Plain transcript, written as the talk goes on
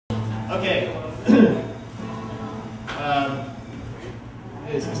Okay.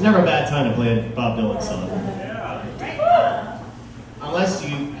 It's never a bad time to play a Bob Dylan song. Unless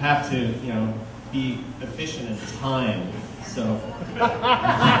you have to, you know, be efficient in time. So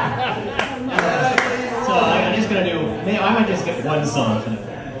I'm just gonna do. Maybe I might just get one song tonight.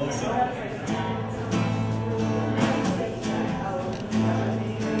 We'll see.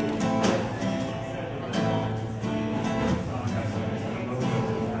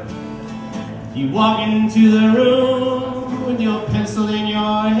 You walk into the room with your pencil in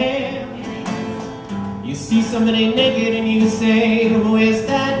your hand. You see somebody naked and you say, "Who is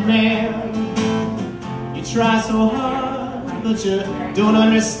that man?" You try so hard, but you don't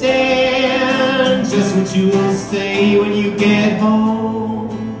understand just what you will say when you get home.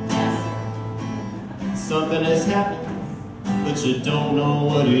 Something has happened, but you don't know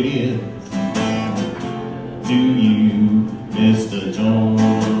what it is. Do you, Mr. Jones?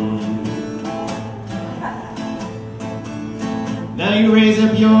 Now you raise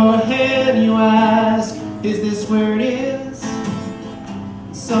up your head and you ask, "Is this where it is?"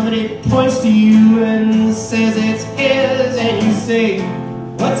 Somebody points to you and says it's his, and you say,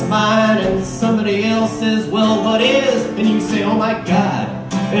 "What's mine?" And somebody else says, "Well, what is?" And you say, "Oh my God,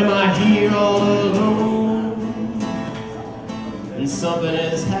 am I here all alone?" And something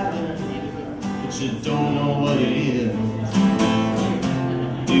has happened, but you don't know what it is.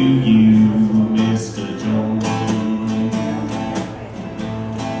 Do you, Mr. Jones?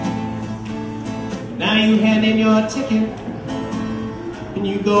 Now you hand in your ticket and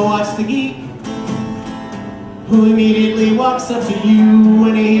you go watch the geek, who immediately walks up to you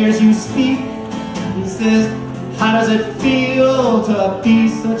when he hears you speak and says, "How does it feel to be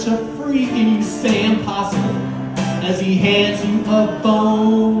such a freak?" And you say, "Impossible," as he hands you a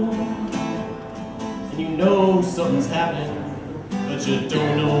bone. And you know something's happening, but you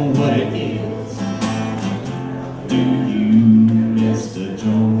don't know what it is. Do you, Mr.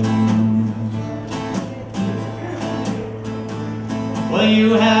 Jones? Well,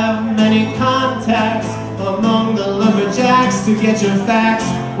 you have many contacts among the lumberjacks to get your facts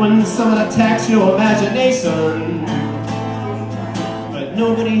when someone attacks your imagination. But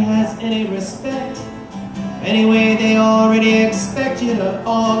nobody has any respect. Anyway, they already expect you to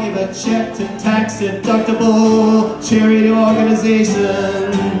all give a check to tax-deductible charity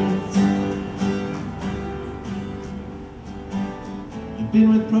organizations. You've been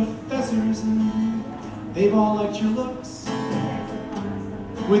with professors and they've all liked your looks.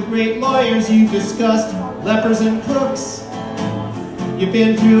 With great lawyers you've discussed lepers and crooks. You've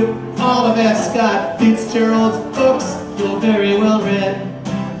been through all of F. Scott Fitzgerald's books. You're very well read.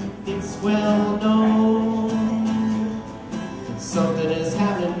 It's well known that something has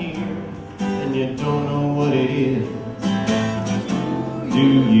happened here and you don't know what it is. Do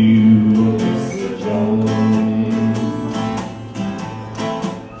you, Mr. Jones?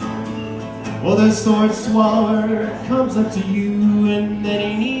 Well, the sword swallower comes up to you and then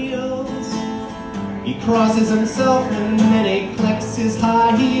he kneels. He crosses himself and then he clicks his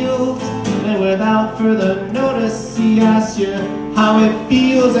high heels. And without further notice he asks you how it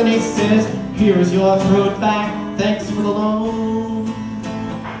feels. And he says, "Here's your throat back, thanks for the loan."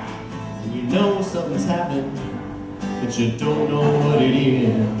 And you know something's happened, but you don't know what it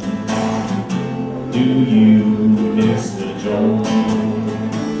is. Do you, Mr. Jones?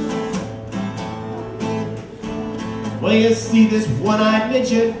 Well, you see this one-eyed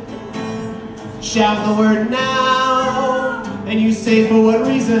midget shout the word "now," and you say, "For what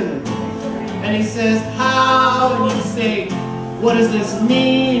reason?" And he says, "How?" And you say, "What does this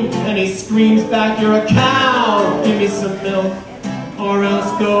mean?" And he screams back, "You're a cow, give me some milk, or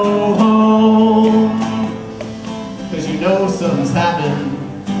else go home." 'Cause you know something's happened,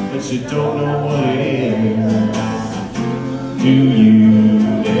 but you don't know what it is. Do you,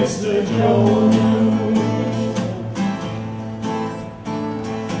 Mr. Jones?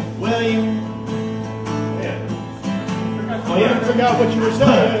 Well, I forgot what you were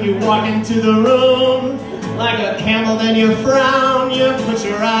saying. You walk into the room like a camel, then you frown. You put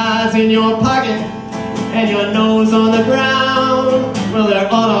your eyes in your pocket and your nose on the ground. Well, there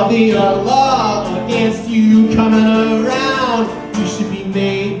ought to be a law against you coming around. You should be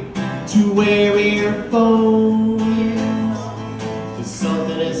made to wear earphones. 'Cause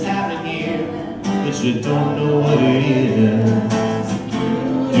something is happening here, but you don't know what it is.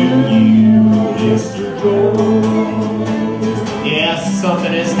 Do you, Mr. Jones? Yes,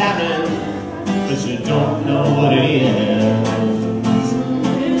 something is happening, but you don't know what it is.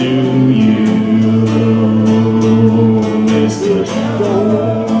 Do you, Mr.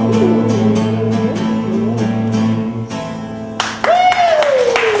 Jones?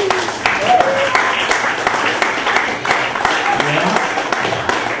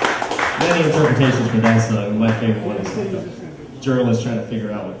 Many interpretations for that song. My favorite one is journalists trying to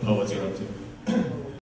figure out what poets are up to.